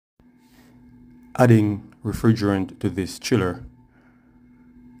adding refrigerant to this chiller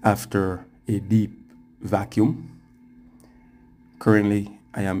after a deep vacuum. Currently,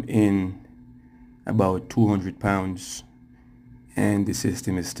 I am in about 200 pounds and the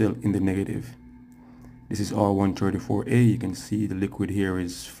system is still in the negative. This is R134A. You can see the liquid here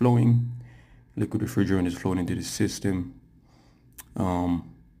is flowing. Liquid refrigerant is flowing into the system.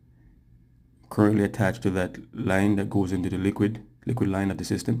 Currently attached to that line that goes into the liquid line of the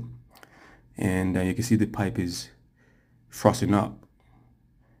system. And you can see the pipe is frosting up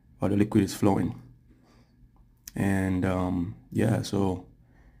while the liquid is flowing. And yeah, so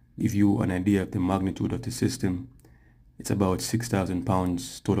give you an idea of the magnitude of the system. It's about 6,000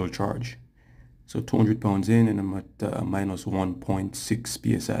 pounds total charge. So 200 pounds in and I'm at minus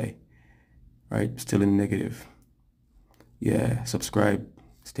 1.6 psi, right? Still in negative. Yeah, subscribe,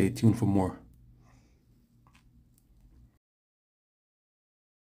 stay tuned for more.